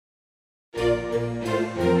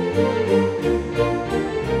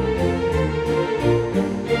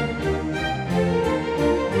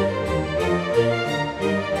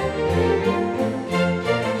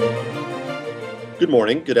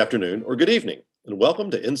morning, good afternoon, or good evening, and welcome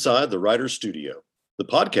to Inside the Writer's Studio, the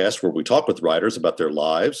podcast where we talk with writers about their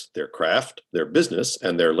lives, their craft, their business,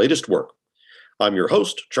 and their latest work. I'm your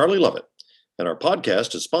host, Charlie Lovett, and our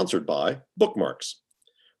podcast is sponsored by Bookmarks.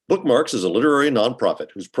 Bookmarks is a literary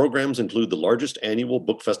nonprofit whose programs include the largest annual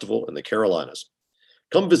book festival in the Carolinas.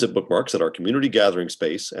 Come visit Bookmarks at our community gathering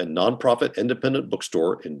space and nonprofit independent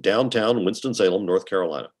bookstore in downtown Winston-Salem, North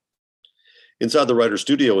Carolina. Inside the Writer's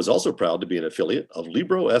Studio is also proud to be an affiliate of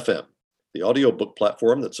Libro FM, the audiobook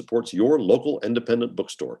platform that supports your local independent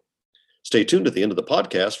bookstore. Stay tuned at the end of the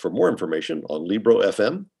podcast for more information on Libro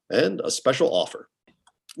FM and a special offer.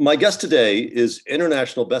 My guest today is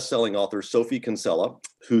international best-selling author Sophie Kinsella,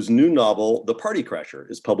 whose new novel, The Party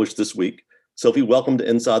Crasher, is published this week. Sophie, welcome to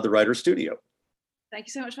Inside the Writer's Studio. Thank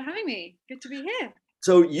you so much for having me. Good to be here.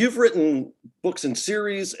 So you've written books in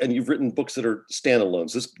series and you've written books that are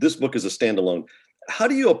standalones. This book is a standalone. How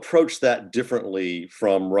do you approach that differently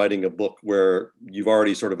from writing a book where you've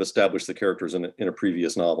already sort of established the characters in a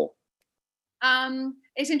previous novel?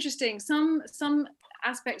 It's interesting. Some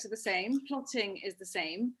aspects are the same. Plotting is the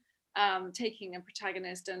same. Taking a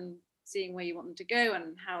protagonist and seeing where you want them to go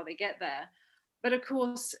and how they get there. But of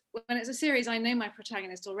course, when it's a series, I know my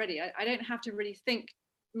protagonist already. I don't have to really think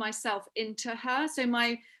myself into her. So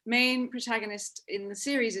my main protagonist in the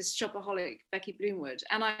series is shopaholic Becky Bloomwood,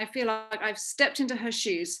 and I feel like I've stepped into her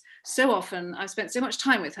shoes so often. I've spent so much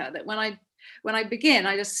time with her that when I begin,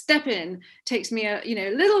 I just step in. Takes me a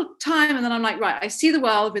little time, and then I'm like, right, I see the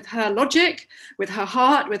world with her logic, with her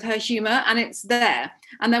heart, with her humor, and it's there.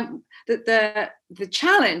 And then the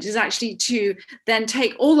challenge is actually to then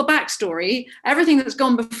take all the backstory, everything that's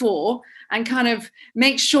gone before, and kind of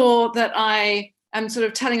make sure that I'm sort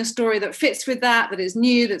of telling a story that fits with that is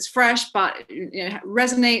new, that's fresh, but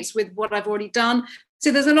resonates with what I've already done.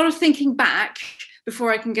 So there's a lot of thinking back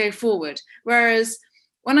before I can go forward. Whereas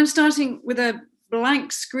when I'm starting with a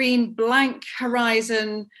blank screen, blank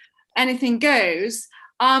horizon, anything goes,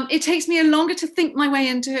 it takes me longer to think my way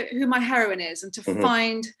into who my heroine is and to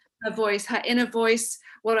find her voice, her inner voice,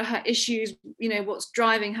 what are her issues, what's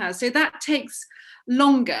driving her. So that takes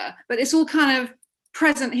longer, but it's all kind of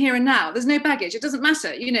present here and now. There's no baggage. It doesn't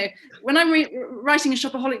matter. When I'm writing a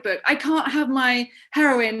shopaholic book, I can't have my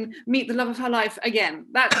heroine meet the love of her life again.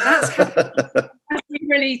 That's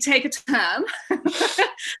really take a turn.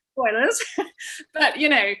 Spoilers. But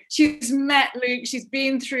she's met Luke, she's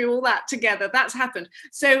been through all that together. That's happened.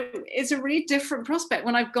 So it's a really different prospect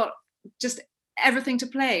when I've got just everything to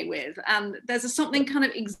play with, and there's something kind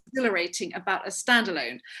of exhilarating about a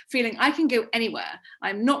standalone feeling. I can go anywhere.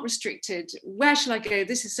 I'm not restricted. Where shall I go?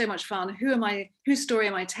 This is so much fun. Who am I? Whose story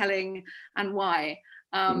am I telling, and why?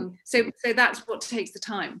 So that's what takes the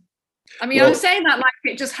time. I mean, I'm saying that like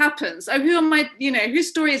it just happens. Oh, who am I? Whose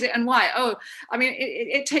story is it and why? Oh, I mean,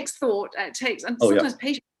 it takes thought. It takes sometimes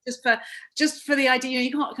patience just for the idea.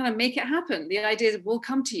 You can't kind of make it happen. The ideas will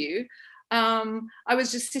come to you. I was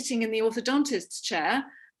just sitting in the orthodontist's chair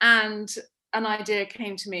and an idea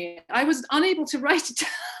came to me. I was unable to write it down.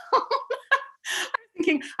 I was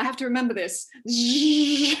thinking, I have to remember this.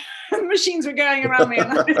 The machines were going around me and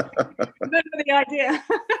I remember the idea.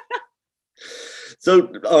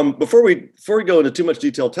 So before we go into too much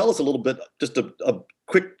detail, tell us a little bit, just a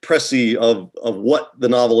quick précis of what the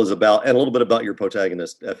novel is about and a little bit about your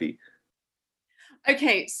protagonist, Effie.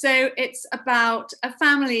 Okay, so it's about a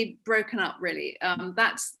family broken up, really.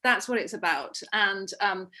 That's what it's about. And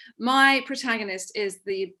my protagonist is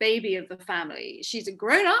the baby of the family. She's a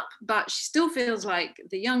grown up, but she still feels like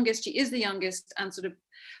the youngest. She is the youngest and sort of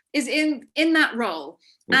is in that role.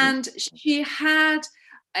 And she had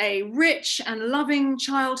a rich and loving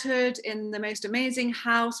childhood in the most amazing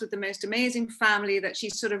house with the most amazing family that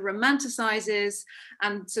she sort of romanticizes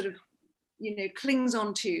and sort of clings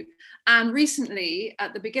on to. And recently,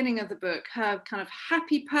 at the beginning of the book, her kind of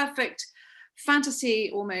happy, perfect fantasy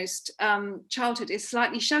almost childhood is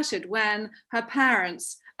slightly shattered when her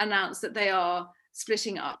parents announce that they are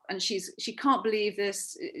splitting up, and she can't believe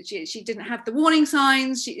this. She didn't have the warning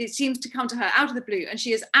signs. It seems to come to her out of the blue, and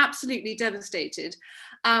she is absolutely devastated.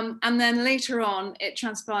 And then later on, it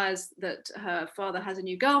transpires that her father has a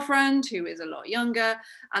new girlfriend who is a lot younger,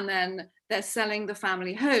 and then they're selling the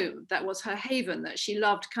family home. That was her haven that she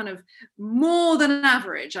loved kind of more than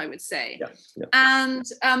average, I would say. Yeah. And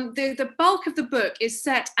the bulk of the book is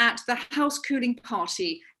set at the house cooling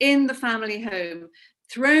party in the family home,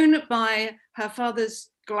 thrown by her father's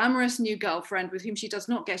glamorous new girlfriend with whom she does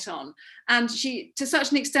not get on. And she, to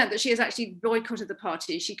such an extent that she has actually boycotted the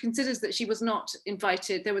party. She considers that she was not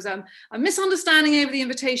invited. There was a misunderstanding over the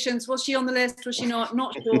invitations. Was she on the list? Was she not?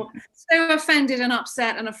 Not sure. So offended and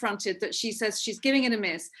upset and affronted that she says she's giving it a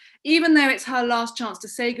miss, even though it's her last chance to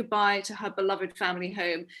say goodbye to her beloved family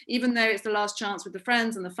home, even though it's the last chance with the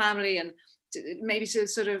friends and the family, and maybe to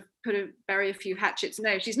sort of bury a few hatchets.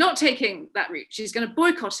 No, she's not taking that route. She's going to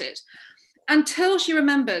boycott it until she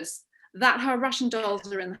remembers that her Russian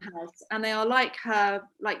dolls are in the house and they are like her,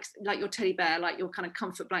 like your teddy bear, like your kind of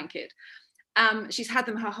comfort blanket. She's had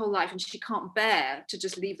them her whole life and she can't bear to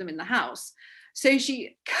just leave them in the house. So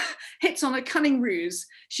she hits on a cunning ruse.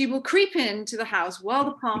 She will creep into the house while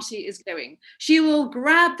the party is going. She will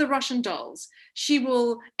grab the Russian dolls. She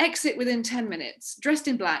will exit within 10 minutes, dressed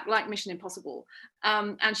in black, like Mission Impossible.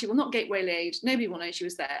 And she will not get waylaid. Nobody will know she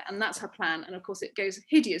was there. And that's her plan. And of course, it goes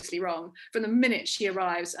hideously wrong from the minute she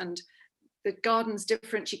arrives, and the garden's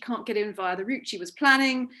different. She can't get in via the route she was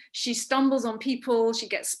planning. She stumbles on people. She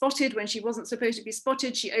gets spotted when she wasn't supposed to be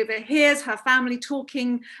spotted. She overhears her family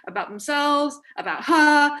talking about themselves, about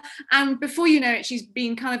her. And before you know it, she's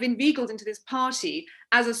been kind of inveigled into this party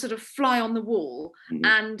as a sort of fly on the wall. Mm-hmm.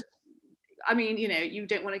 And I mean, you know, you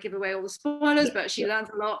don't want to give away all the spoilers, but she learns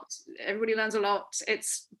a lot. Everybody learns a lot.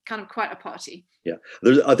 It's kind of quite a party. Yeah.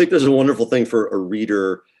 I think there's a wonderful thing for a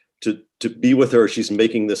reader to be with her. She's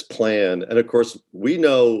making this plan. And of course, we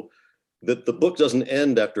know that the book doesn't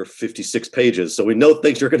end after 56 pages. So we know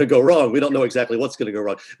things are going to go wrong. We don't know exactly what's going to go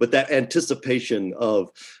wrong. But that anticipation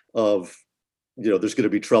of there's going to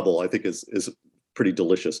be trouble, I think is pretty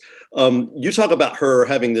delicious. You talk about her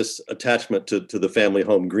having this attachment to the family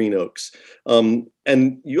home, Green Oaks.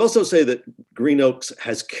 And you also say that Green Oaks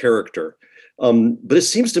has character. But it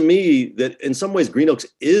seems to me that in some ways Green Oaks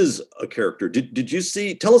is a character. Did you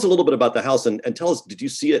tell us a little bit about the house and tell us, did you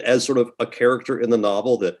see it as sort of a character in the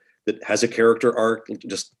novel that has a character arc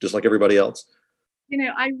just like everybody else? You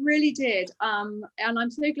know, I really did. And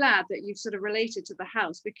I'm so glad that you've sort of related to the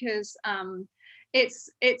house, because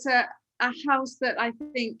it's a house that I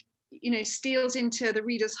think, you know, steals into the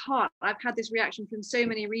reader's heart. I've had this reaction from so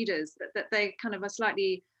many readers that they kind of are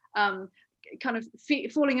slightly kind of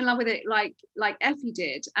falling in love with it like Effie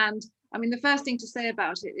did. And I mean, the first thing to say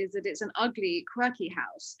about it is that it's an ugly, quirky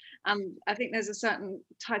house. And I think there's a certain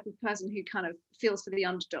type of person who kind of feels for the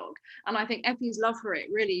underdog. And I think Effie's love for it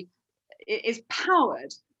really is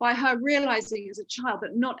powered by her realizing as a child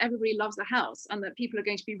that not everybody loves the house and that people are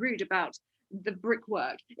going to be rude about the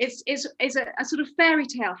brickwork. It's a sort of fairy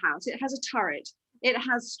tale house. It has a turret. It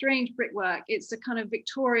has strange brickwork. It's a kind of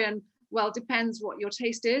Victorian, well, depends what your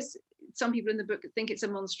taste is. Some people in the book think it's a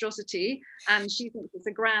monstrosity, and she thinks it's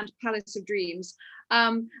a grand palace of dreams.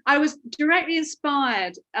 I was directly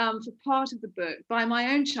inspired for part of the book by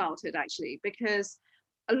my own childhood, actually, because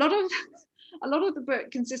a lot of the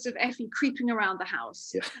book consists of Effie creeping around the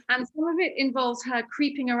house. Yeah. And some of it involves her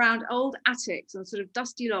creeping around old attics and sort of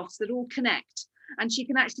dusty lofts that all connect. And she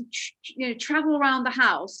can actually travel around the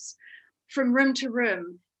house from room to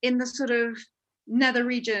room in the sort of nether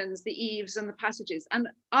regions, the eaves and the passages. And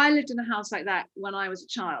I lived in a house like that when I was a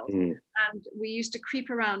child. And we used to creep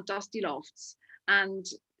around dusty lofts and,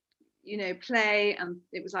 you know, play, and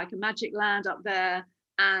it was like a magic land up there.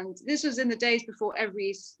 And this was in the days before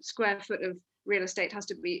every square foot of real estate has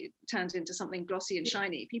to be turned into something glossy and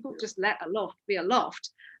shiny. People just let a loft be a loft,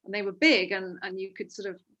 and they were big, and you could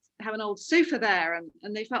sort of have an old sofa there,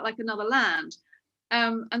 and they felt like another land.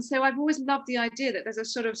 And so I've always loved the idea that there's a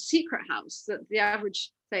sort of secret house that the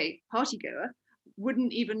average, say, party goer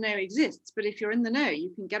wouldn't even know exists. But if you're in the know,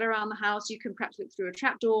 you can get around the house, you can perhaps look through a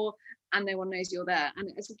trapdoor and no one knows you're there. And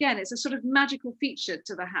it's a sort of magical feature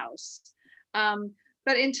to the house.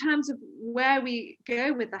 But in terms of where we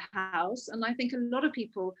go with the house, and I think a lot of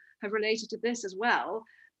people have related to this as well,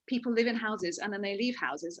 people live in houses and then they leave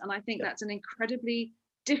houses. And I think that's an incredibly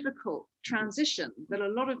difficult transition that a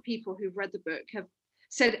lot of people who've read the book have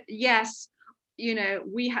said, yes, you know,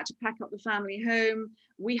 we had to pack up the family home,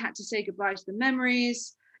 we had to say goodbye to the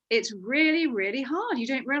memories. It's really, really hard. You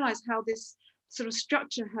don't realize how this sort of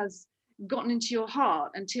structure has gotten into your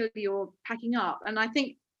heart until you're packing up. And I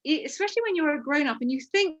think, especially when you're a grown-up and you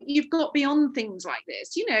think you've got beyond things like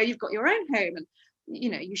this, you know, you've got your own home and, you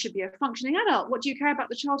know, you should be a functioning adult. What do you care about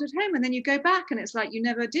the childhood home? And then you go back and it's like you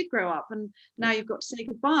never did grow up. And now you've got to say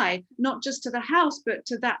goodbye, not just to the house, but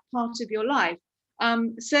to that part of your life.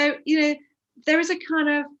 So, you know, there is a kind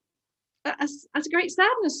of a great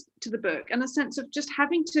sadness to the book and a sense of just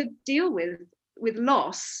having to deal with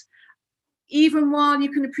loss, even while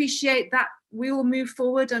you can appreciate that we all move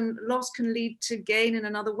forward, and loss can lead to gain in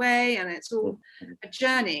another way, and it's all a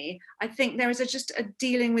journey. I think there is just a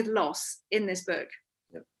dealing with loss in this book.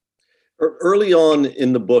 Early on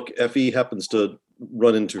in the book, Effie happens to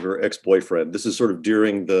run into her ex-boyfriend. This is sort of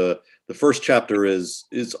during the first chapter is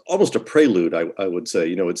almost a prelude, I would say.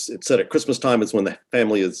 You know, it's set at Christmas time. It's when the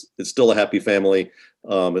family is still a happy family,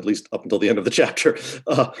 at least up until the end of the chapter.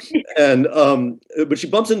 But she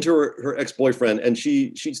bumps into her ex-boyfriend, and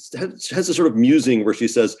she has a sort of musing where she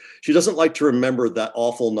says she doesn't like to remember that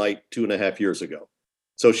awful night 2.5 years ago.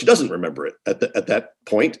 So she doesn't remember it at that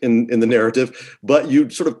point in the narrative, but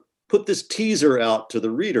you sort of put this teaser out to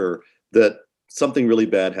the reader that something really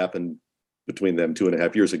bad happened between them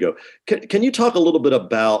 2.5 years ago. Can you talk a little bit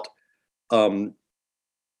about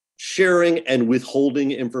sharing and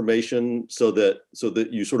withholding information so that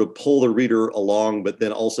you sort of pull the reader along, but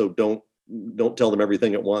then also don't tell them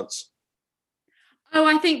everything at once? Oh,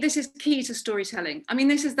 I think this is key to storytelling. I mean,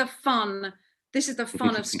 this is the fun. This is the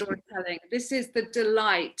fun of storytelling. This is the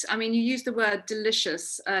delight. I mean, you used the word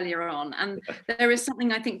delicious earlier on, and there is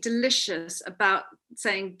something I think delicious about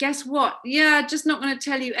saying, guess what? Yeah, just not going to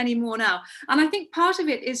tell you any more now. And I think part of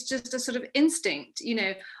it is just a sort of instinct. You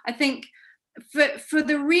know, I think for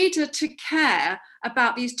the reader to care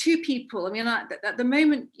about these two people, I mean, at the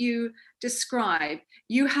moment you describe,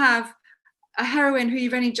 you have a heroine who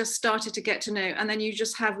you've only just started to get to know, and then you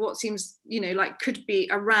just have what seems, you know, like could be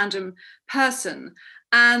a random person.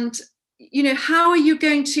 And, you know, how are you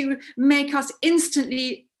going to make us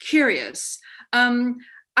instantly curious?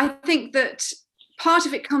 I think that part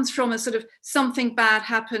of it comes from a sort of something bad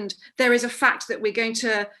happened. There is a fact that we're going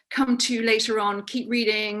to come to later on, keep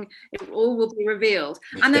reading, it all will be revealed.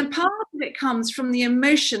 And then part of it comes from the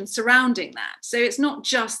emotion surrounding that. So it's not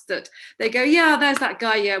just that they go, yeah, there's that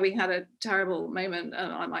guy, yeah, we had a terrible moment,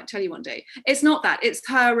 I might tell you one day. It's not that, it's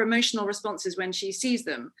her emotional responses when she sees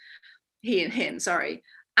them, him,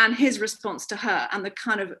 and his response to her, and the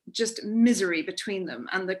kind of just misery between them,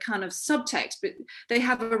 and the kind of subtext. But they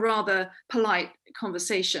have a rather polite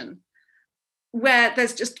conversation where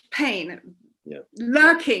there's just pain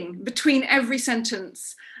lurking between every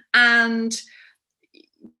sentence. And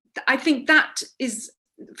I think that is,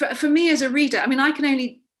 for me as a reader, I mean, I can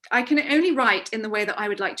only write in the way that I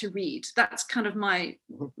would like to read. That's kind of my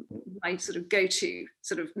sort of go-to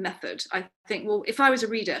sort of method. I think, well, if I was a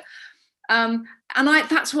reader,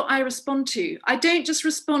 that's what I respond to. I don't just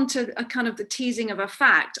respond to a kind of the teasing of a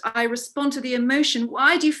fact. I respond to the emotion.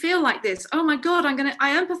 Why do you feel like this? Oh my God, I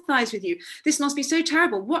empathize with you. This must be so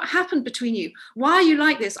terrible. What happened between you? Why are you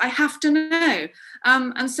like this? I have to know.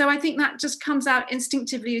 And so I think that just comes out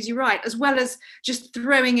instinctively as you write, as well as just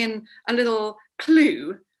throwing in a little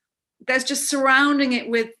clue. There's just surrounding it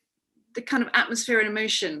with the kind of atmosphere and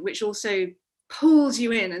emotion, which also pulls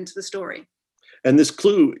you into the story. And this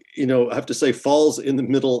clue, you know, I have to say, falls in the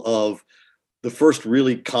middle of the first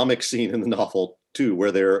really comic scene in the novel too,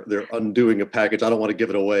 where they're undoing a package. I don't want to give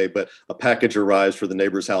it away, but a package arrives for the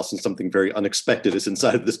neighbor's house, and something very unexpected is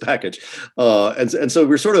inside of this package. And so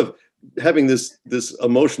we're sort of having this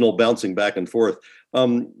emotional bouncing back and forth.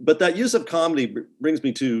 But that use of comedy brings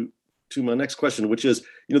me to my next question, which is,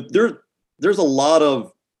 you know, there's a lot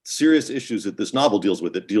of serious issues that this novel deals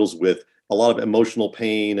with. It deals with a lot of emotional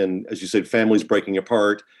pain, and, as you said, families breaking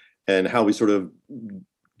apart, and how we sort of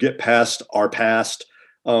get past our past.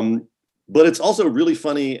 But it's also really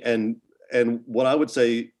funny and what I would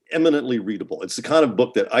say eminently readable. It's the kind of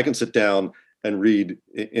book that I can sit down and read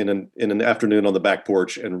in an afternoon on the back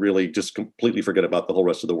porch and really just completely forget about the whole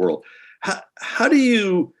rest of the world. How do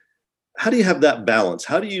you have that balance?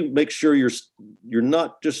 How do you make sure you're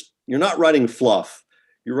not writing fluff?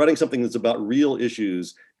 You're writing something that's about real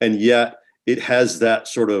issues, and yet it has that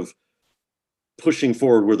sort of pushing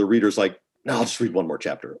forward where the reader's like, no, I'll just read one more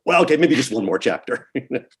chapter. Well, okay, maybe just one more chapter. You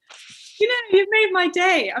know, you've made my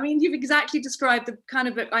day. I mean, you've exactly described the kind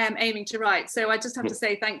of book I am aiming to write. So I just have to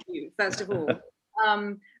say thank you, first of all,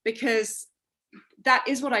 because that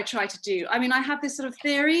is what I try to do. I mean, I have this sort of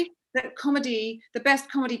theory that comedy, the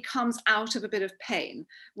best comedy comes out of a bit of pain,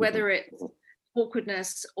 whether it's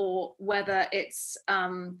awkwardness or whether it's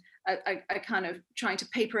a kind of trying to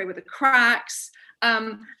paper over the cracks.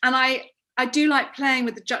 And I do like playing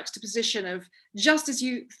with the juxtaposition of, just as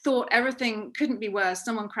you thought everything couldn't be worse,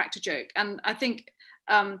 someone cracked a joke. And I think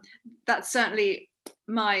that's certainly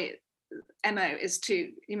my MO, is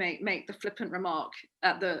to make the flippant remark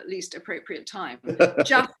at the least appropriate time,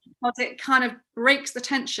 just because it kind of breaks the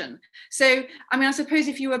tension. So, I mean, I suppose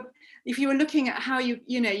if you were looking at how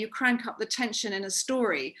you crank up the tension in a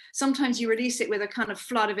story, sometimes you release it with a kind of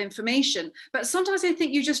flood of information, but sometimes I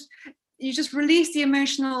think you just release the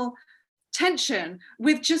emotional tension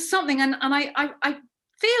with just something. And I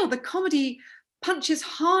feel the comedy punches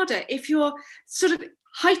harder if you're sort of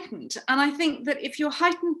heightened. And I think that if you're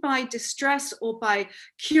heightened by distress or by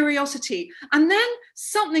curiosity, and then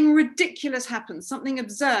something ridiculous happens, something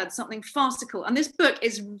absurd, something farcical, and this book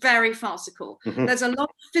is very farcical. Mhm. There's a lot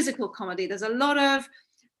of physical comedy, there's a lot of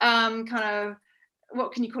kind of,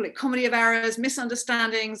 what can you call it, comedy of errors,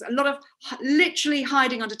 misunderstandings, a lot of literally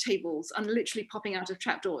hiding under tables and literally popping out of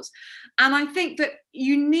trapdoors. And I think that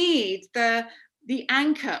you need the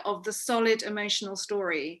anchor of the solid emotional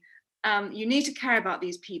story. You need to care about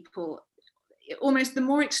these people. Almost the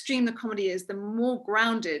more extreme the comedy is, the more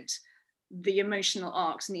grounded the emotional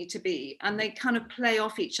arcs need to be, and they kind of play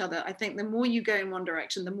off each other. I think the more you go in one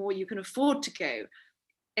direction, the more you can afford to go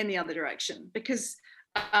in the other direction, because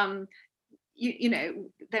you know,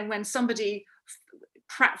 then when somebody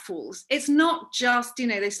pratfalls, it's not just, you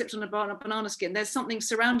know, they slipped on a banana skin. There's something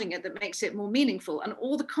surrounding it that makes it more meaningful, and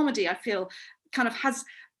all the comedy, I feel, kind of has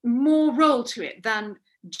more role to it than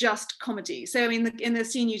just comedy. So I mean, in the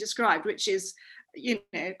scene you described, which is, you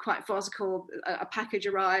know, quite farcical, a package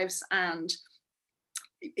arrives and,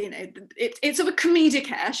 you know, it's of a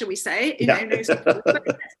comedic air, shall we say, you know, but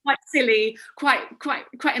it's quite silly,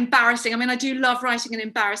 quite embarrassing. I mean, I do love writing an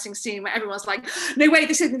embarrassing scene where everyone's like, no way,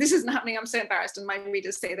 this isn't happening, I'm so embarrassed, and my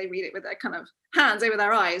readers say they read it with their kind of hands over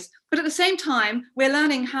their eyes. But at the same time, we're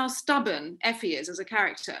learning how stubborn Effie is as a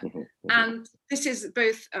character. And this is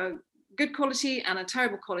both a good quality and a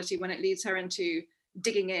terrible quality when it leads her into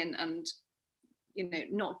digging in and, you know,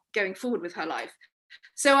 not going forward with her life.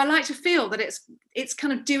 So I like to feel that it's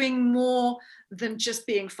kind of doing more than just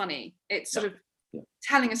being funny. It's sort of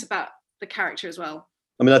telling us about the character as well.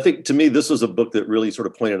 I mean, I think to me, this was a book that really sort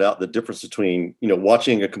of pointed out the difference between, you know,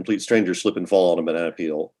 watching a complete stranger slip and fall on a banana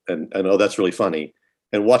peel and oh, that's really funny,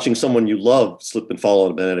 and watching someone you love slip and fall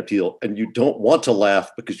on a banana peel and you don't want to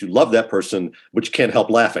laugh because you love that person, but you can't help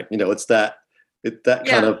laughing. You know, it's that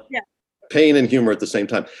kind of pain and humor at the same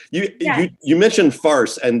time. You mentioned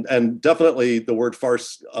farce, and definitely the word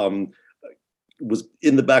farce was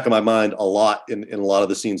in the back of my mind a lot in a lot of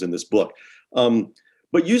the scenes in this book.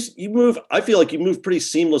 But you move, I feel like you move pretty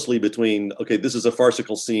seamlessly between, okay, this is a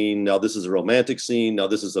farcical scene, now this is a romantic scene, now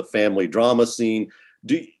this is a family drama scene.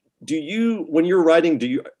 Do you, when you're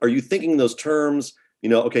writing, are you thinking those terms, you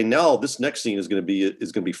know, okay, now this next scene is going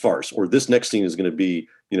to be farce, or this next scene is going to be,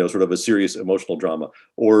 you know, sort of a serious emotional drama,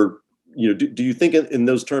 or, you know, do you think in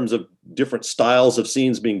those terms of different styles of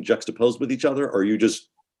scenes being juxtaposed with each other, or are you just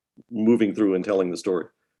moving through and telling the story?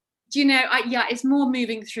 Do you know, it's more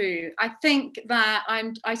moving through. I think that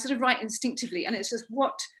I sort of write instinctively, and it's just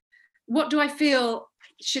what do I feel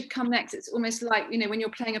should come next. It's almost like, you know, when you're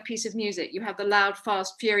playing a piece of music, you have the loud,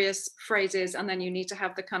 fast, furious phrases, and then you need to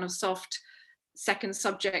have the kind of soft second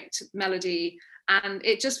subject melody. And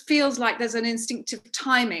it just feels like there's an instinctive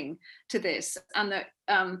timing to this. And that,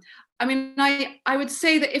 I mean, I would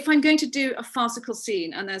say that if I'm going to do a farcical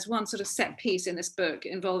scene, and there's one sort of set piece in this book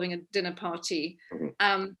involving a dinner party,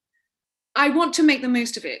 I want to make the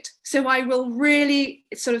most of it. So I will really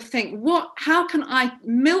sort of think, how can I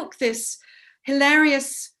milk this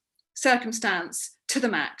hilarious circumstance to the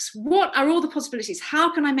max? What are all the possibilities?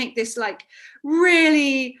 How can I make this like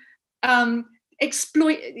really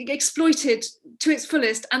exploited to its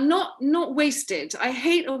fullest and not wasted? I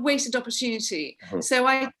hate a wasted opportunity. So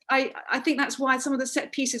I think that's why some of the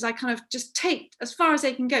set pieces I kind of just take as far as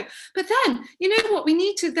they can go. But then, you know what, we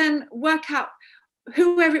need to then work out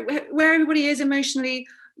where everybody is emotionally.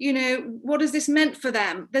 You know, what has this meant for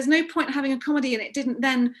them? There's no point having a comedy and it didn't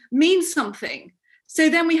then mean something. So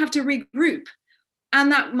then we have to regroup.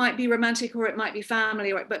 And that might be romantic, or it might be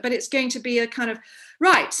family, but it's going to be a kind of,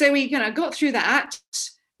 right, so we got through that.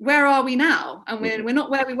 Where are we now? And we're not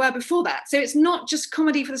where we were before that. So it's not just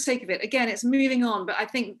comedy for the sake of it. Again, it's moving on. But I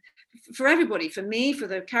think for everybody, for me, for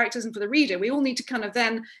the characters and for the reader, we all need to kind of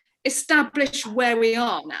then establish where we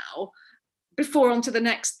are now before onto the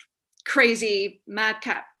next crazy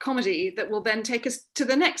madcap comedy that will then take us to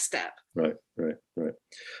the next step. Right.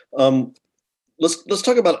 Let's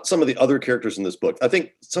talk about some of the other characters in this book. I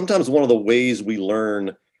think sometimes one of the ways we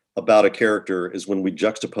learn about a character is when we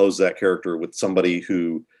juxtapose that character with somebody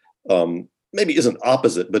who maybe isn't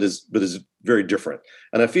opposite, but is very different.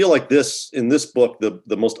 And I feel like in this book,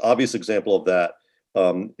 the most obvious example of that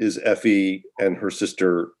is Effie and her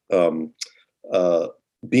sister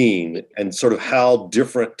Bean, and sort of how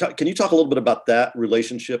different. Can you talk a little bit about that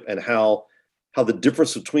relationship and how the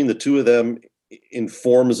difference between the two of them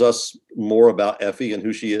informs us more about Effie and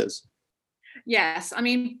who she is? Yes, I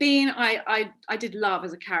mean, Bean, I did love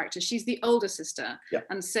as a character. She's the older sister, Yeah.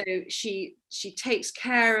 and so she takes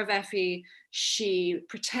care of Effie. She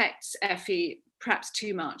protects Effie perhaps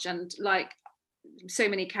too much, and like so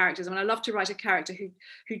many characters. I mean, I love to write a character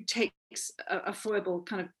who takes a foible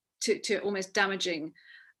kind of to almost damaging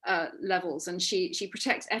levels, and she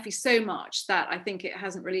protects Effie so much that I think it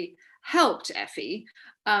hasn't really helped Effie.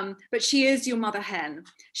 But she is your mother hen.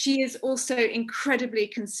 She is also incredibly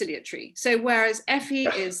conciliatory. So whereas Effie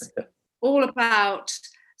is all about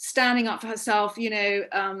standing up for herself,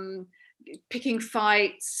 picking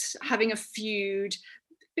fights, having a feud,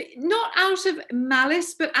 not out of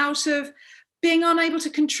malice, but out of being unable to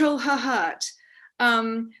control her hurt,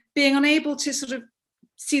 being unable to sort of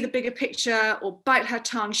see the bigger picture or bite her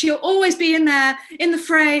tongue. She'll always be in there in the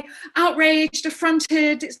fray, outraged,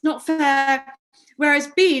 affronted, it's not fair. Whereas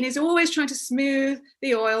Bean is always trying to smooth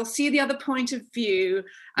the oil, see the other point of view.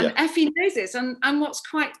 And Yeah. Effie knows this. And what's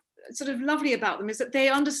quite sort of lovely about them is that they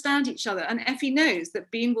understand each other. And Effie knows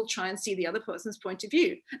that Bean will try and see the other person's point of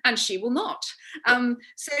view, and she will not.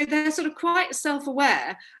 So they're sort of quite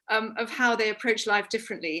self-aware of how they approach life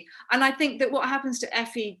differently. And I think that what happens to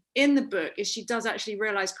Effie in the book is she does actually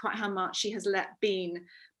realize quite how much she has let Bean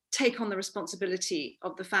take on the responsibility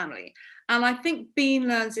of the family. And I think Bean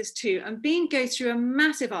learns this too. And Bean goes through a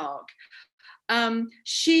massive arc.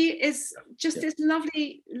 She is just this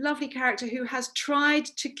lovely, lovely character who has tried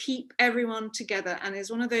to keep everyone together and is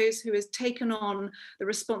one of those who has taken on the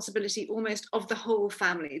responsibility almost of the whole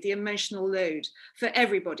family, the emotional load for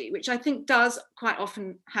everybody, which I think does quite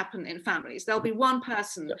often happen in families. There'll be one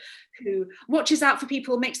person who watches out for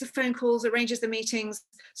people, makes the phone calls, arranges the meetings,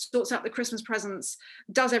 sorts out the Christmas presents,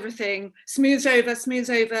 does everything, smooths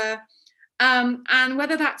over. And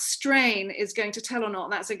whether that strain is going to tell or not,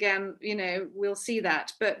 that's again, we'll see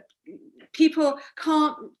that. But people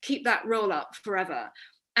can't keep that roll up forever.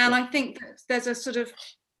 And I think that there's a sort of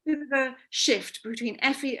a shift between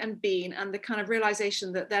Effie and Bean and the kind of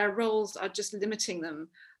realization that their roles are just limiting them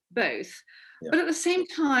both. But at the same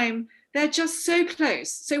time, they're just so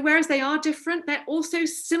close. So whereas they are different, they're also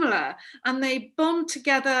similar, and they bond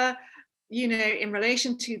together, in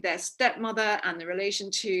relation to their stepmother and the relation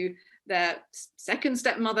to their second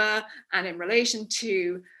stepmother, and in relation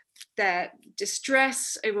to their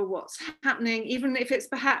distress over what's happening, even if it's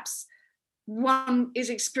perhaps one is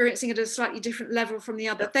experiencing it at a slightly different level from the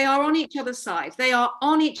other. They are on each other's side. They are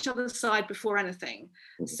on each other's side before anything.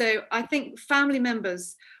 So I think family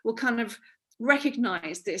members will kind of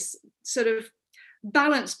recognize this sort of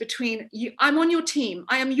balance between you. I'm on your team.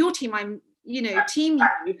 I am your team. I'm, team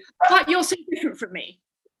you, but you're so different from me.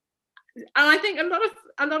 And I think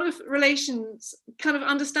a lot of relations kind of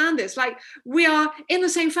understand this. Like, we are in the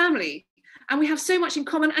same family and we have so much in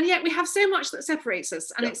common, and yet we have so much that separates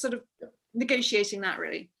us. And it's sort of negotiating that,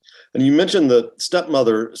 really. And you mentioned the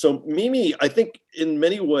stepmother. So Mimi, I think in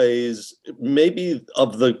many ways, maybe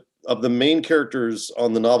of the main characters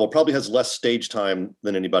on the novel, probably has less stage time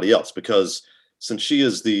than anybody else, because since she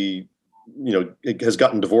is has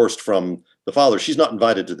gotten divorced from the father, she's not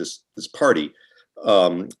invited to this party.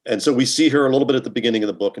 And so we see her a little bit at the beginning of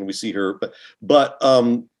the book, and we see her, but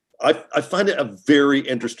I find it a very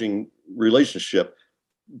interesting relationship,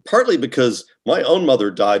 partly because my own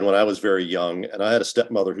mother died when I was very young, and I had a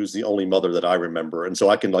stepmother who's the only mother that I remember. And so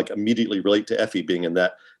I can immediately relate to Effie being in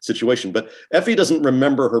that situation. But Effie doesn't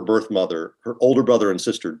remember her birth mother. Her older brother and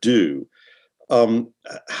sister do.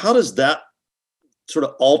 How does that sort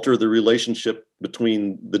of alter the relationship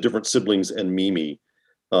between the different siblings and Mimi?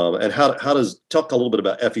 And how does talk a little bit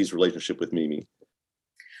about Effie's relationship with Mimi?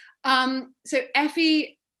 So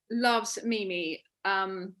Effie loves Mimi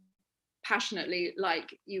passionately,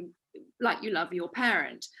 like you love your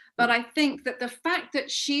parent. But I think that the fact that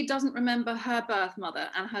she doesn't remember her birth mother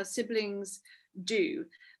and her siblings do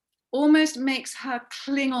almost makes her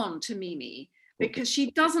cling on to Mimi, because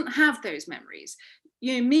she doesn't have those memories.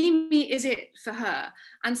 Mimi is it for her,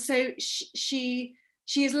 and so she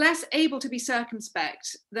is less able to be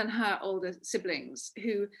circumspect than her older siblings,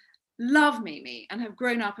 who love Mimi and have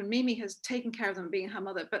grown up, and Mimi has taken care of them being her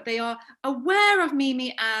mother, but they are aware of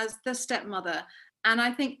Mimi as the stepmother. And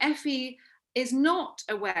I think Effie is not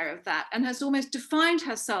aware of that and has almost defined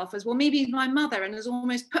herself as, well, Mimi's my mother, and has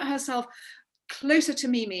almost put herself closer to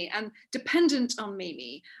Mimi and dependent on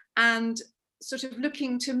Mimi, and sort of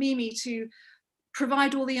looking to Mimi to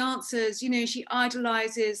provide all the answers. She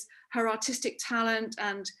idolizes her artistic talent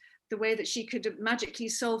and the way that she could magically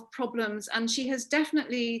solve problems. And she has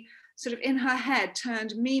definitely sort of in her head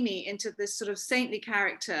turned Mimi into this sort of saintly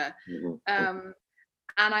character. And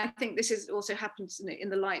I think this is also happens in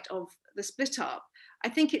the light of the split up. I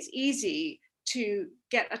think it's easy to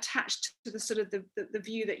get attached to the sort of the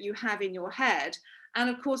view that you have in your head. And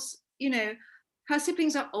of course, her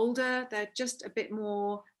siblings are older, they're just a bit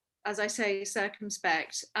more, as I say,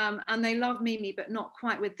 circumspect, and they love Mimi, but not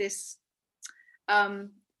quite with this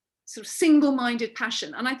sort of single-minded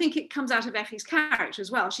passion. And I think it comes out of Effie's character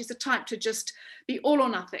as well. She's the type to just be all or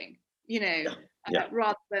nothing,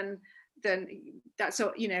 rather than that's,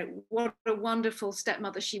 what a wonderful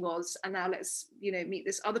stepmother she was, and now let's meet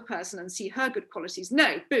this other person and see her good qualities.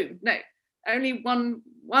 No, boom, no, only one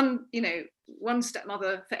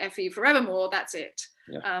stepmother for Effie forevermore. That's it.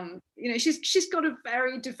 She's got a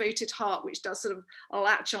very devoted heart, which does sort of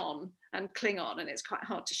latch on and cling on, and it's quite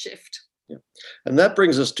hard to shift. Yeah, and that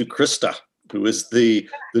brings us to Krista, who is the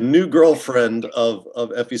new girlfriend of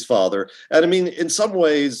Effie's father. And I mean, in some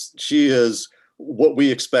ways, she is what we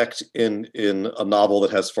expect in a novel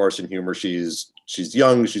that has farce and humor. She's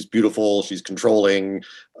young, she's beautiful, she's controlling.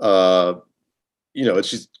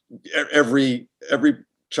 She's every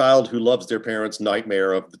child who loves their parents'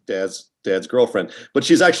 nightmare of the dad's girlfriend. But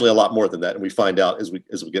she's actually a lot more than that, and we find out as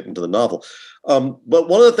we get into the novel. But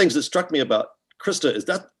one of the things that struck me about Krista is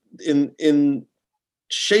that in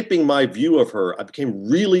shaping my view of her, I became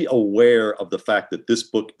really aware of the fact that this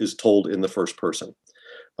book is told in the first person.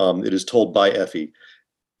 It is told by Effie.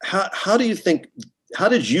 How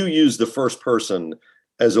did you use the first person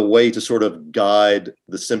as a way to sort of guide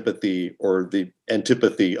the sympathy or the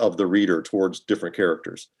antipathy of the reader towards different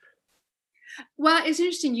characters? Well, it's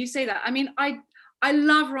interesting you say that. I mean, I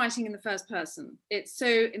love writing in the first person. It's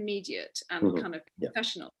so immediate and kind of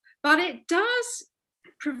professional, but it does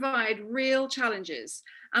provide real challenges.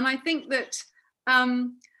 And I think that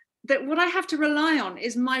that what I have to rely on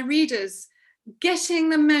is my readers getting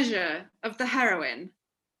the measure of the heroine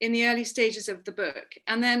in the early stages of the book,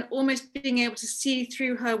 and then almost being able to see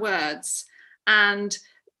through her words and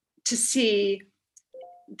to see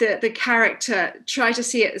the character, try to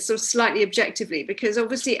see it sort of slightly objectively, because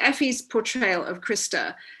obviously Effie's portrayal of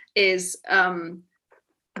Krista is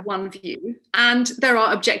one view, and there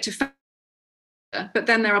are objective factors, but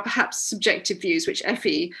then there are perhaps subjective views which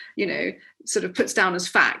Effie, sort of puts down as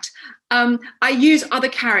fact. I use other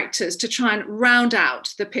characters to try and round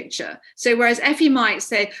out the picture. So whereas Effie might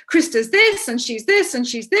say, Krista's this, and she's this, and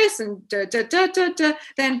she's this, and da, da, da, da, da,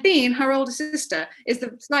 then Bean, her older sister, is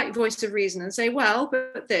the slight voice of reason and say, well,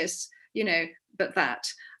 but this, but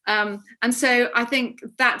that. And so I think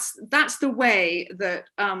that's the way that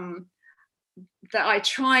that I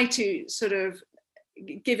try to sort of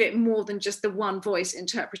give it more than just the one voice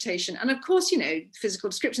interpretation. And of course, physical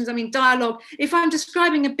descriptions, I mean, dialogue. If I'm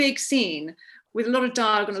describing a big scene with a lot of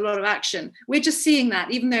dialogue and a lot of action, we're just seeing that,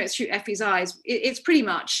 even though it's through Effie's eyes, it's pretty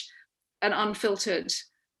much an unfiltered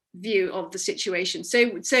view of the situation. So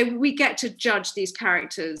we get to judge these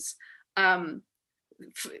characters,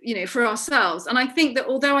 for ourselves. And I think that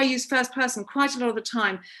although I use first person quite a lot of the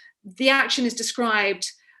time, the action is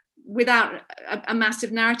described without a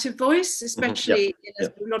massive narrative voice, especially in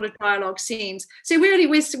a lot of dialogue scenes. So really,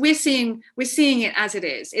 we're seeing it as it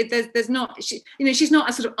is. There's not, she's not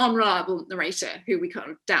a sort of unreliable narrator who we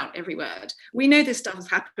kind of doubt every word. We know this stuff has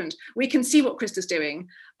happened. We can see what Krista's doing.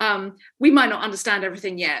 We might not understand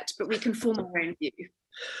everything yet, but we can form our own view.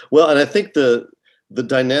 Well, and I think the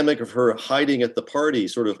dynamic of her hiding at the party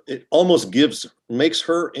it almost makes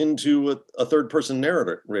her into a third person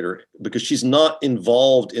narrator, because she's not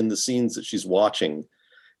involved in the scenes that she's watching.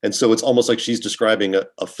 And so it's almost like she's describing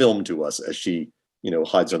a film to us as she,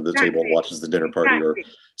 hides under the table and watches the dinner party, or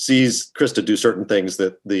sees Krista do certain things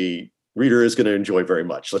that the reader is going to enjoy very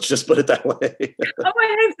much. Let's just put it that way. Oh,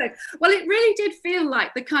 I hope so. Well, it really did feel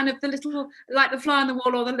like the little, like the fly on the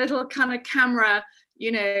wall, or the little kind of camera,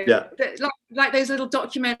 like those little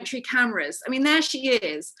documentary cameras. I mean, there she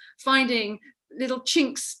is finding little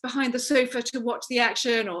chinks behind the sofa to watch the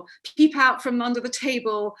action, or peep out from under the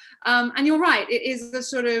table. And you're right, it is a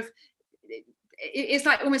sort of, it's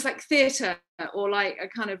like almost like theatre, or like a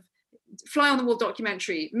kind of fly on the wall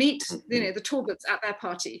documentary. Meet the Talbots at their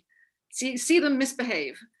party. See them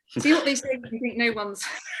misbehave. See what they say when you think no one's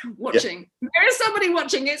watching. Yeah. There is somebody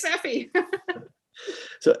watching. It's Effie.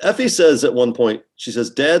 So Effie says at one point, she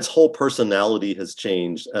says, Dad's whole personality has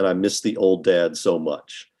changed, and I miss the old dad so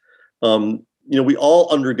much. We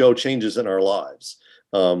all undergo changes in our lives.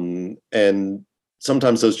 And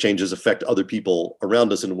sometimes those changes affect other people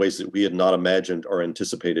around us in ways that we had not imagined or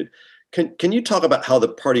anticipated. Can you talk about how The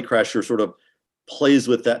Party Crasher sort of plays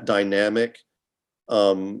with that dynamic,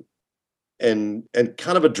 and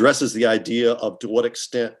kind of addresses the idea of to what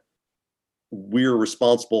extent we're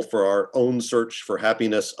responsible for our own search for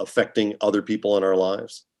happiness affecting other people in our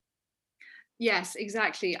lives? Yes,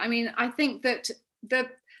 exactly. I mean, I think that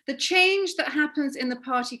the change that happens in the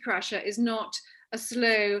party crasher is not a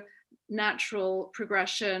slow, natural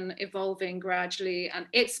progression, evolving gradually, and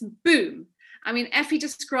it's boom. I mean, Effie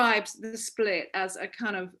describes the split as a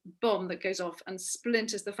kind of bomb that goes off and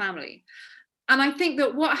splinters the family. And I think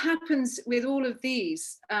that what happens with all of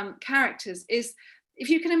these characters is,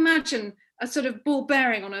 if you can imagine a sort of ball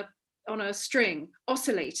bearing on a string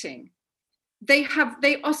oscillating, they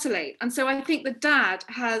oscillate. And so I think the dad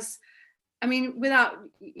has, I mean, without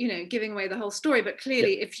giving away the whole story, but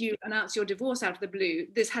clearly if you announce your divorce out of the blue,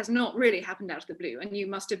 this has not really happened out of the blue, and you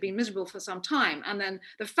must have been miserable for some time. And then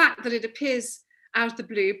the fact that it appears out of the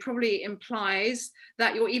blue probably implies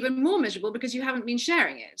that you're even more miserable because you haven't been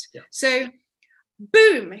sharing it. So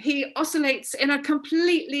boom, he oscillates in a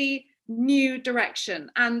completely new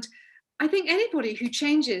direction. And I think anybody who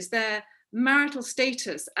changes their marital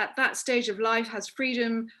status at that stage of life has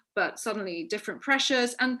freedom, but suddenly different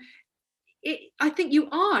pressures. And I think you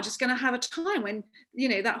are just going to have a time when,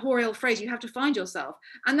 that hoary phrase, you have to find yourself.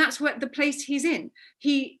 And that's what the place he's in.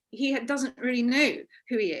 He doesn't really know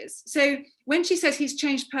who he is. So when she says he's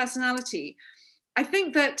changed personality, I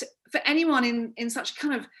think that for anyone in such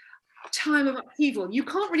kind of time of upheaval, you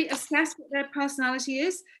can't really assess what their personality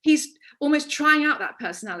is. He's almost trying out that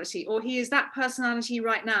personality, or he is that personality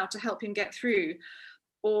right now to help him get through,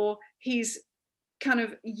 or he's kind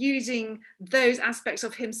of using those aspects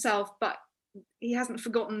of himself, but he hasn't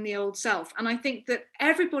forgotten the old self. And I think that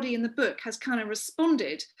everybody in the book has kind of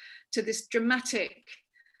responded to this dramatic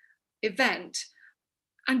event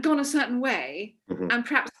and gone a certain way, and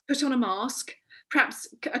perhaps put on a mask, perhaps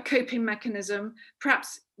a coping mechanism,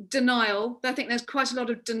 perhaps denial. I think there's quite a lot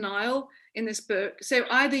of denial in this book. So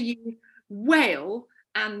either you wail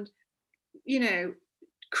and,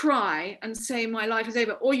 cry and say my life is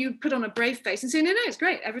over, or you put on a brave face and say, no, it's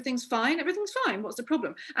great, everything's fine, what's the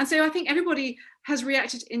problem? And so I think everybody has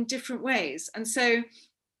reacted in different ways. And so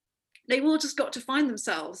they've all just got to find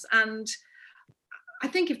themselves. And I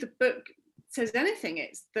think if the book says anything,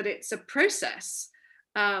 it's that it's a process.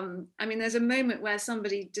 I mean, there's a moment where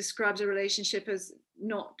somebody describes a relationship as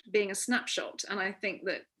not being a snapshot. And I think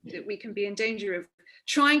that we can be in danger of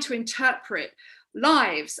trying to interpret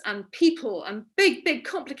lives and people and big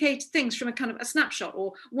complicated things from a kind of a snapshot,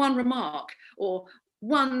 or one remark, or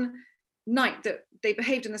one night that they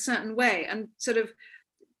behaved in a certain way, and sort of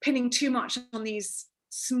pinning too much on these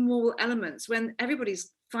small elements when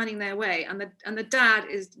everybody's finding their way, and the dad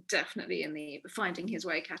is definitely in the finding his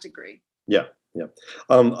way category. Yeah.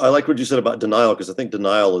 I like what you said about denial, because I think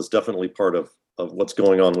denial is definitely part of what's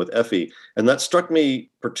going on with Effie. And that struck me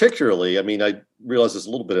particularly. I mean, I realize this a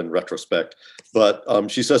little bit in retrospect, but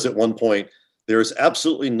she says at one point, "There's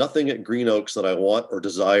absolutely nothing at Green Oaks that I want or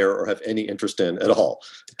desire or have any interest in at all."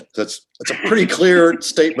 That's a pretty clear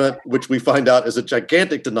statement, which we find out is a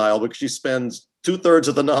gigantic denial, because she spends 2/3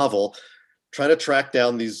 of the novel trying to track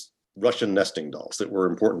down these Russian nesting dolls that were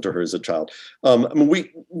important to her as a child. I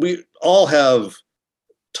mean, we all have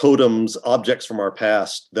totems, objects from our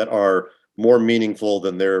past that are more meaningful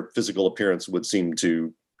than their physical appearance would seem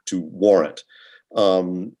to warrant.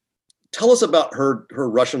 Tell us about her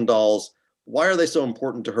Russian dolls. Why are they so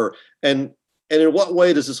important to her? And in what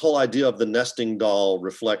way does this whole idea of the nesting doll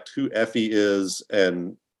reflect who Effie is,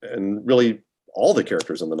 and really all the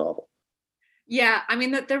characters in the novel? Yeah, I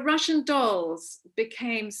mean, that the Russian dolls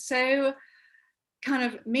became so kind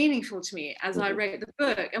of meaningful to me as I wrote the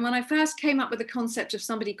book. And when I first came up with the concept of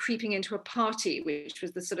somebody creeping into a party, which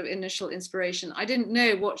was the sort of initial inspiration, I didn't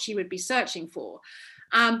know what she would be searching for.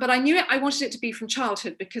 But I knew I wanted it to be from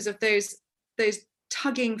childhood, because of those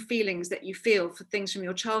tugging feelings that you feel for things from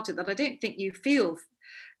your childhood that I don't think you feel.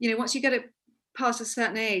 Once you get it past a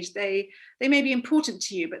certain age, they may be important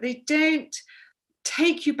to you, but they don't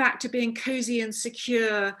take you back to being cozy and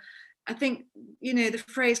secure. I think, the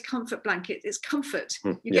phrase comfort blanket is comfort.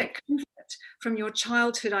 You get comfort from your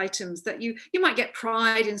childhood items, that you might get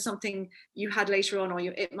pride in something you had later on, or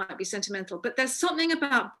it might be sentimental, but there's something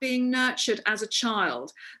about being nurtured as a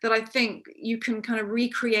child that I think you can kind of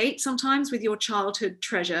recreate sometimes with your childhood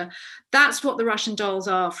treasure. That's what the Russian dolls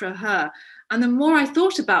are for her. And the more I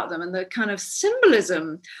thought about them, and the kind of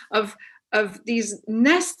symbolism of these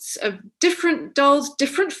nests of different dolls,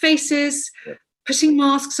 different faces, putting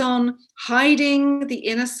masks on, hiding the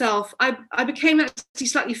inner self, I became actually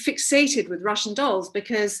slightly fixated with Russian dolls,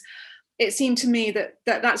 because it seemed to me that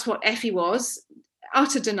that's what Effie was,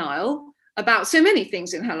 utter denial about so many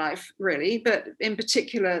things in her life, really, but in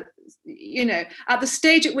particular, at the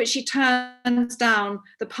stage at which she turns down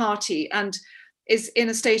the party and is in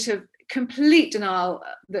a state of complete denial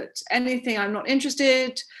that anything, I'm not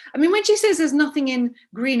interested. I mean, when she says there's nothing in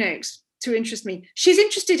Greenoaks to interest me, she's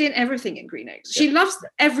interested in everything in Greenoaks. She loves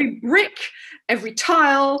every brick, every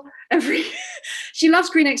tile, she loves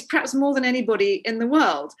Greenoaks perhaps more than anybody in the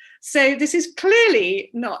world. So this is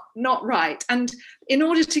clearly not right. And in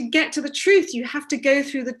order to get to the truth, you have to go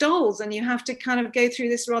through the dolls, and you have to kind of go through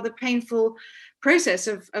this rather painful process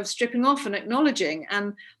of stripping off and acknowledging.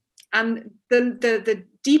 And the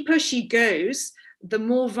deeper she goes, the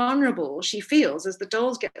more vulnerable she feels as the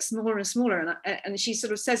dolls get smaller and smaller. And she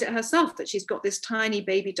sort of says it herself, that she's got this tiny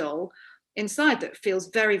baby doll inside that feels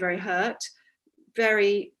very, very hurt,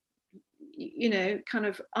 very, kind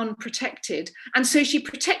of unprotected. And so she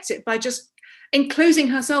protects it by just enclosing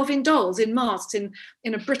herself in dolls, in masks, in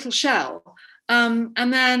a brittle shell. And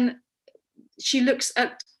then she looks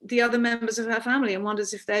at the other members of her family and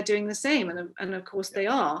wonders if they're doing the same. And of course they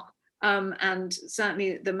are. And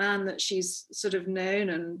certainly the man that she's sort of known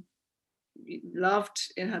and loved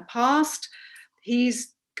in her past,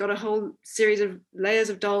 he's got a whole series of layers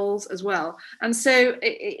of dolls as well. And so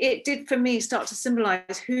it did for me start to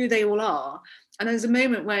symbolize who they all are. And there's a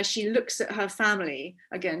moment where she looks at her family,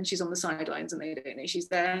 again, she's on the sidelines and they don't know she's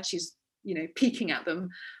there, she's peeking at them,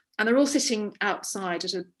 and they're all sitting outside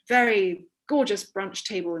at a very gorgeous brunch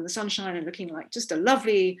table in the sunshine and looking like just a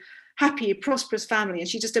lovely, happy, prosperous family. And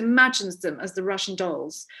she just imagines them as the Russian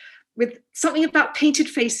dolls, with something about painted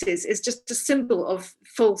faces is just a symbol of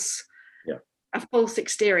a false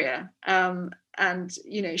exterior, and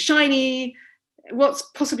shiny, what's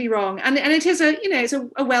possibly wrong. And it is it's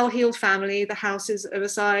a well-heeled family. The house is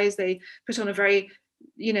oversized. They put on a very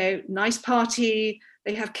nice party.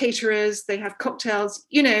 They have caterers, they have cocktails.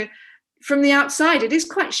 From the outside it is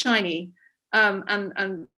quite shiny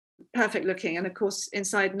and perfect looking, and of course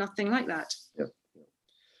inside nothing like that.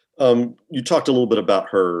 You talked a little bit about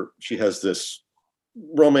her. She has this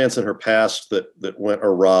romance in her past that went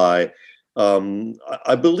awry.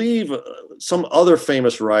 I believe some other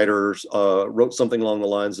famous writers wrote something along the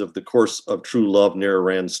lines of "the course of true love ne'er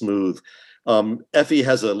ran smooth." Effie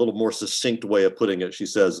has a little more succinct way of putting it. She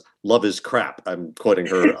says, "Love is crap." I'm quoting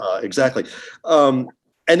her exactly. And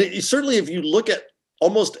certainly, if you look at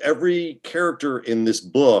almost every character in this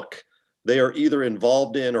book, they are either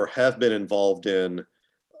involved in or have been involved in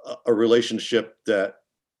a relationship that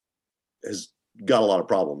has got a lot of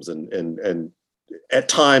problems and at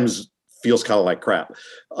times feels kind of like crap.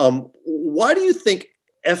 Why do you think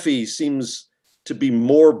Effie seems to be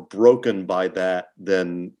more broken by that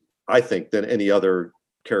than any other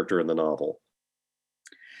character in the novel?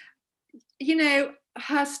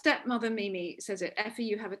 Her stepmother Mimi says it, "Effie,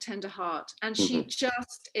 you have a tender heart." And she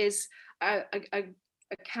just is a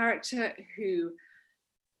character who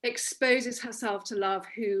exposes herself to love,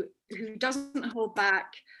 who doesn't hold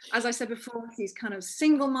back. As I said before, she's kind of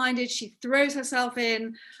single-minded. She throws herself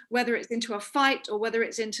in, whether it's into a fight or whether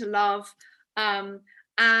it's into love,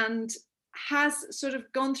 and has sort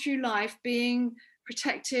of gone through life being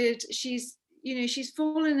protected. She's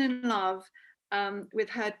fallen in love with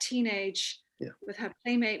her teenage, with her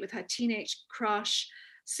playmate, with her teenage crush.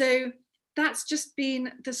 So that's just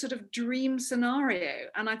been the sort of dream scenario.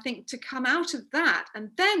 And I think to come out of that and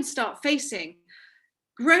then start facing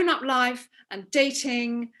grown-up life and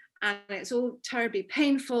dating, and it's all terribly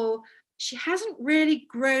painful, she hasn't really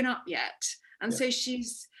grown up yet. And so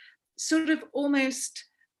she's sort of almost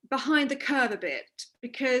behind the curve a bit,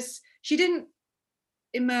 because she didn't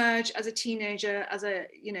emerge as a teenager, as a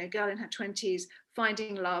girl in her 20s,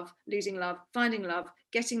 finding love, losing love, finding love,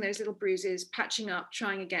 getting those little bruises, patching up,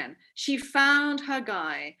 trying again. She found her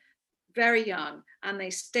guy very young, and they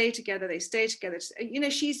stay together.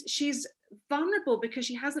 She's vulnerable because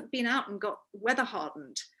she hasn't been out and got weather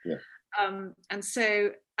hardened. And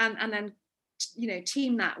so and then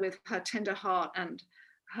team that with her tender heart and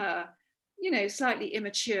her slightly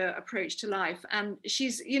immature approach to life, and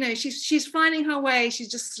she's finding her way.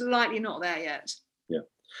 She's just slightly not there yet.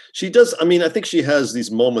 She does. I mean, I think she has these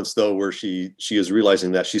moments though where she is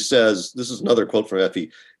realizing that. She says, this is another quote from Effie: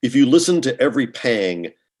 "If you listen to every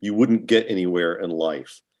pang, you wouldn't get anywhere in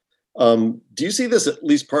life." Do you see this at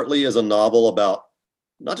least partly as a novel about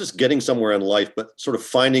not just getting somewhere in life, but sort of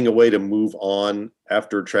finding a way to move on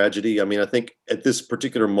after tragedy? I mean, I think at this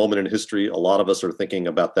particular moment in history, a lot of us are thinking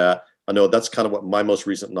about that. I know that's kind of what my most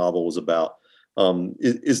recent novel was about.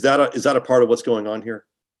 Is that a part of what's going on here?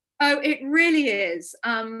 Oh, it really is.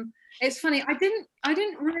 It's funny. I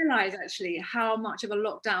didn't realize actually how much of a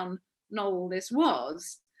lockdown novel this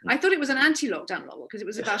was. I thought it was an anti-lockdown novel because it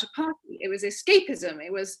was about a party. It was escapism.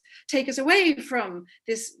 It was take us away from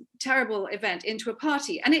this terrible event into a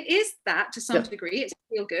party. And it is that to some degree. It's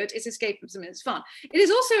feel good, it's escapism, it's fun. It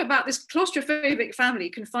is also about this claustrophobic family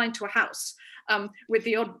confined to a house with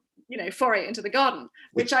the odd foray into the garden,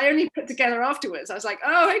 which I only put together afterwards. I was like,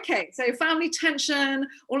 oh, okay, so family tension,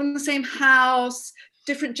 all in the same house,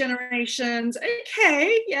 different generations.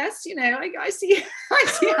 Okay, yes, I see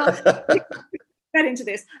how get into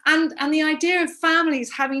this. And the idea of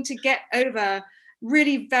families having to get over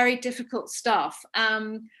really very difficult stuff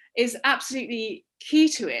is absolutely key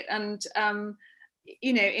to it. And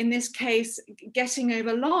in this case, getting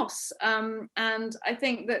over loss. And I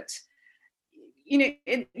think that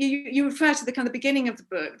you refer to the kind of beginning of the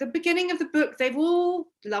book. The beginning of the book, they've all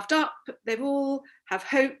loved up, they've all have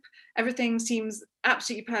hope, everything seems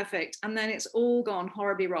absolutely perfect, and then it's all gone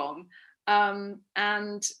horribly wrong. And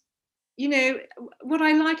what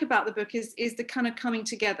I like about the book is the kind of coming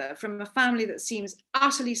together from a family that seems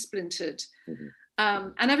utterly splintered. Mm-hmm.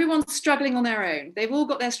 And everyone's struggling on their own. They've all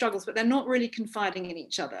got their struggles, but they're not really confiding in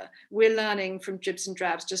each other. We're learning from dribs and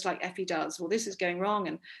drabs, just like Effie does. Well, this is going wrong,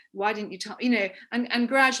 and why didn't you tell? And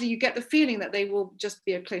gradually you get the feeling that they will just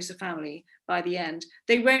be a closer family by the end.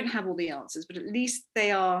 They won't have all the answers, but at least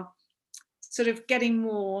they are sort of getting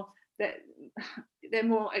more. That they're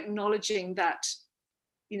more acknowledging that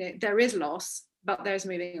there is loss, but there's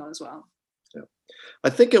moving on as well. Yeah,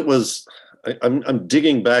 I think it was. I'm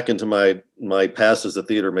digging back into my past as a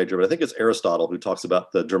theater major, but I think it's Aristotle who talks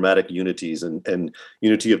about the dramatic unities, and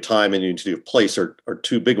unity of time and unity of place are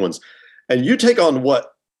two big ones. And you take on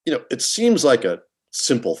what, it seems like a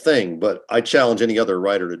simple thing, but I challenge any other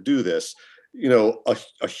writer to do this.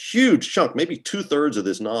 A huge chunk, maybe 2/3 of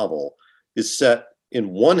this novel is set in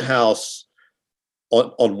one house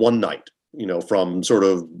on one night, from sort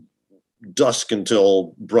of dusk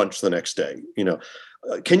until brunch the next day.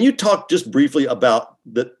 Can you talk just briefly about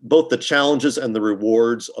both the challenges and the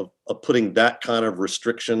rewards of putting that kind of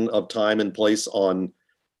restriction of time and place on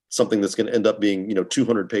something that's going to end up being,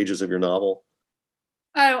 200 pages of your novel?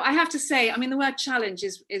 Oh, I have to say, the word challenge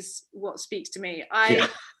is what speaks to me. I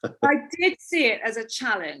did see it as a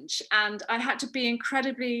challenge, and I had to be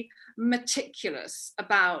incredibly meticulous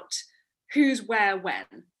about who's where, when,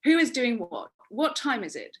 who is doing what time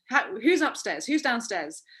is it, who's upstairs, who's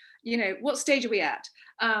downstairs, what stage are we at?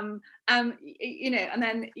 And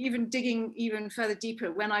then even digging even further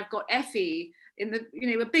deeper, when I've got Effie in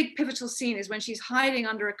the, a big pivotal scene is when she's hiding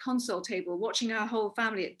under a console table, watching her whole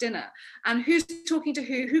family at dinner, and who's talking to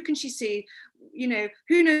who can she see,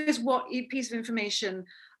 who knows what piece of information,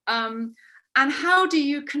 and how do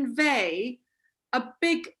you convey a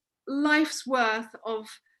big life's worth of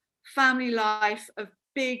family life, of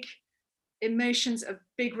big emotions, of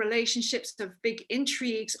big relationships, of big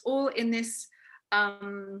intrigues, all in this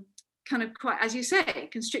kind of, quite, as you say,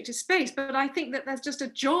 constricted space. But I think that there's just a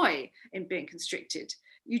joy in being constricted.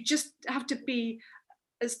 You just have to be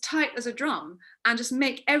as tight as a drum and just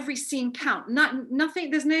make every scene count.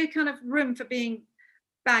 Nothing, there's no kind of room for being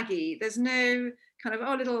baggy. There's no kind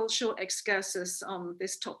of little short excursus on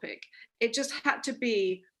this topic. It just had to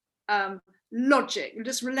be logic,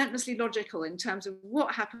 just relentlessly logical in terms of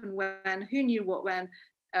what happened when, who knew what when,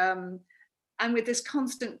 and with this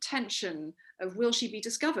constant tension of, will she be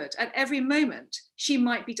discovered? At every moment she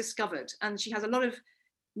might be discovered, and she has a lot of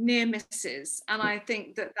near misses, and I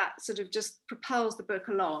think that sort of just propels the book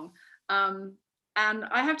along. And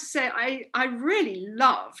I have to say, I really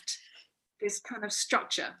loved this kind of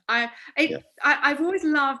structure. I've always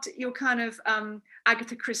loved your kind of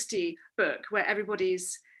Agatha Christie book where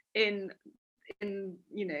everybody's in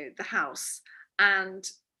the house, and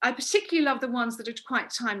I particularly love the ones that are quite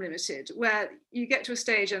time limited, where you get to a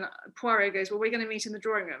stage and Poirot goes, well, we're going to meet in the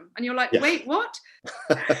drawing room, and you're like, wait, what?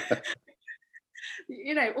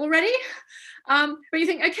 Already? But you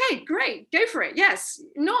think, okay, great, go for it. Yes,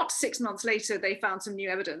 not 6 months later they found some new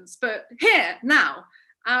evidence, but here, now.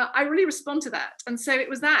 I really respond to that. And so it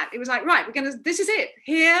was like, right, this is it,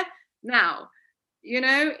 here, now.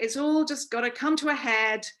 It's all just got to come to a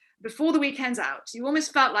head before the weekend's out. You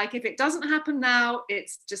almost felt like if it doesn't happen now,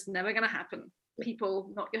 it's just never going to happen.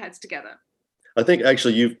 People, knock your heads together. I think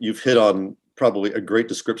actually you've hit on probably a great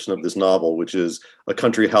description of this novel, which is a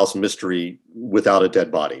country house mystery without a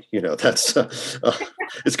dead body. That's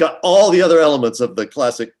it's got all the other elements of the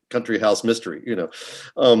classic country house mystery.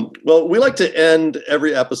 Well, we like to end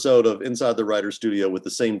every episode of Inside the Writer's Studio with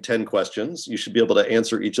the same 10 questions. You should be able to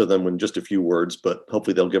answer each of them in just a few words, but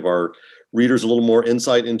hopefully they'll give our readers a little more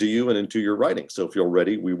insight into you and into your writing. So if you're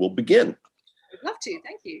ready, we will begin. I'd love to.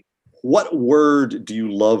 Thank you. What word do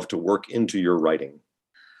you love to work into your writing?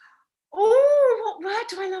 Oh, what word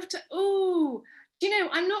do I love to? Oh,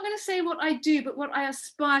 I'm not going to say what I do, but what I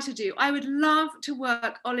aspire to do. I would love to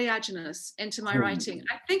work oleaginous into my writing.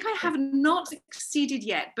 I think I have not succeeded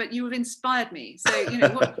yet, but you have inspired me. So,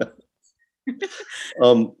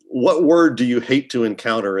 What word do you hate to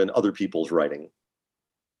encounter in other people's writing?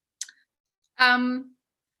 I'm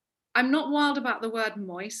not wild about the word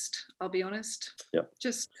moist, I'll be honest. Yeah.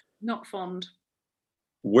 Just not fond.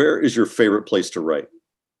 Where is your favorite place to write?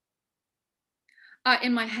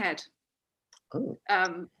 In my head. Oh.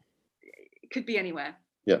 It could be anywhere.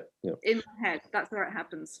 Yeah. In my head, that's where it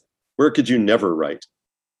happens. Where could you never write?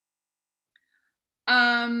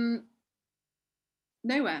 Nowhere.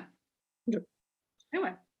 Yeah.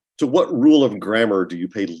 Nowhere. To what rule of grammar do you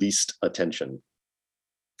pay least attention?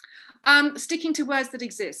 Sticking to words that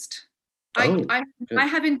exist. Oh, I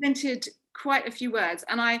have invented quite a few words,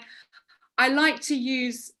 and I like to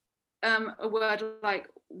use a word like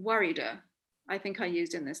worrieder. I think I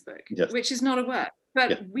used in this book, yes. Which is not a word,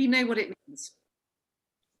 but we know what it means.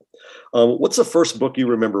 What's the first book you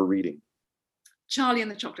remember reading? Charlie and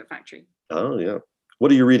the Chocolate Factory. Oh, yeah. What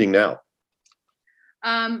are you reading now?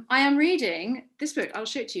 I am reading this book. I'll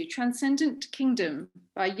show it to you. Transcendent Kingdom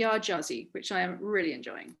by Yaa Gyasi, which I am really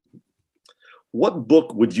enjoying. What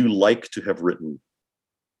book would you like to have written?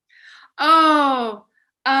 Oh,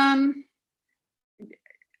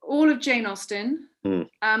 all of Jane Austen.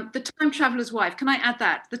 The Time Traveler's Wife. Can I add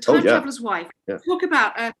that? The Time Traveler's Wife. Yeah. Talk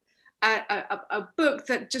about a book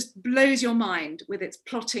that just blows your mind with its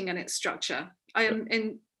plotting and its structure. I am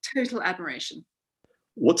in total admiration.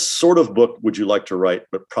 What sort of book would you like to write,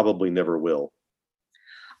 but probably never will?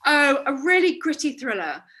 Oh, a really gritty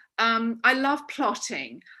thriller. I love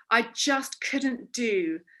plotting. I just couldn't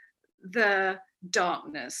do the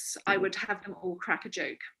darkness. I would have them all crack a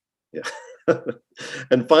joke. Yeah.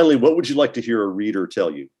 And finally, what would you like to hear a reader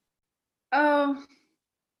tell you? Oh,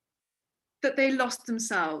 that they lost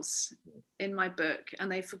themselves in my book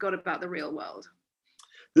and they forgot about the real world.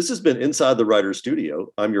 This has been Inside the Writer's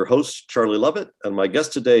Studio. I'm your host, Charlie Lovett, and my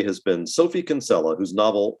guest today has been Sophie Kinsella, whose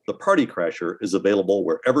novel, The Party Crasher, is available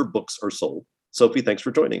wherever books are sold. Sophie, thanks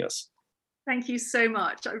for joining us. Thank you so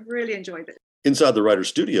much. I really enjoyed it. Inside the Writer's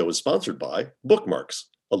Studio is sponsored by Bookmarks,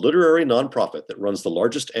 a literary nonprofit that runs the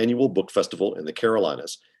largest annual book festival in the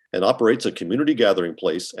Carolinas and operates a community gathering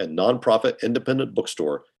place and nonprofit independent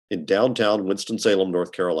bookstore in downtown Winston-Salem,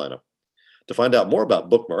 North Carolina. To find out more about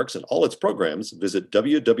Bookmarks and all its programs, visit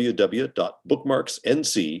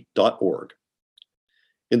www.bookmarksnc.org.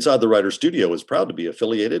 Inside the Writer's Studio is proud to be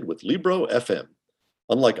affiliated with Libro FM.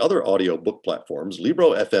 Unlike other audio book platforms,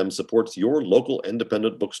 Libro FM supports your local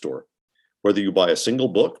independent bookstore. Whether you buy a single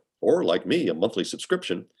book or, like me, a monthly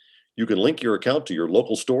subscription, you can link your account to your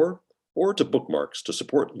local store or to Bookmarks to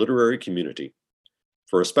support literary community.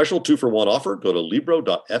 For a special 2-for-1 offer, go to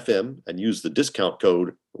Libro.fm and use the discount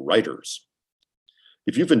code WRITERS.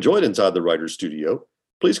 If you've enjoyed Inside the Writer's Studio,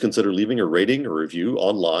 please consider leaving a rating or review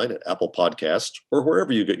online at Apple Podcasts or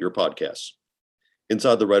wherever you get your podcasts.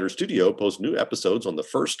 Inside the Writer's Studio posts new episodes on the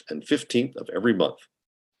 1st and 15th of every month.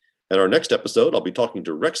 In our next episode, I'll be talking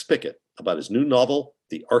to Rex Pickett about his new novel,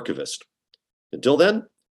 The Archivist. Until then,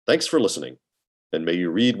 thanks for listening, and may you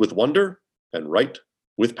read with wonder and write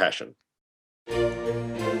with passion.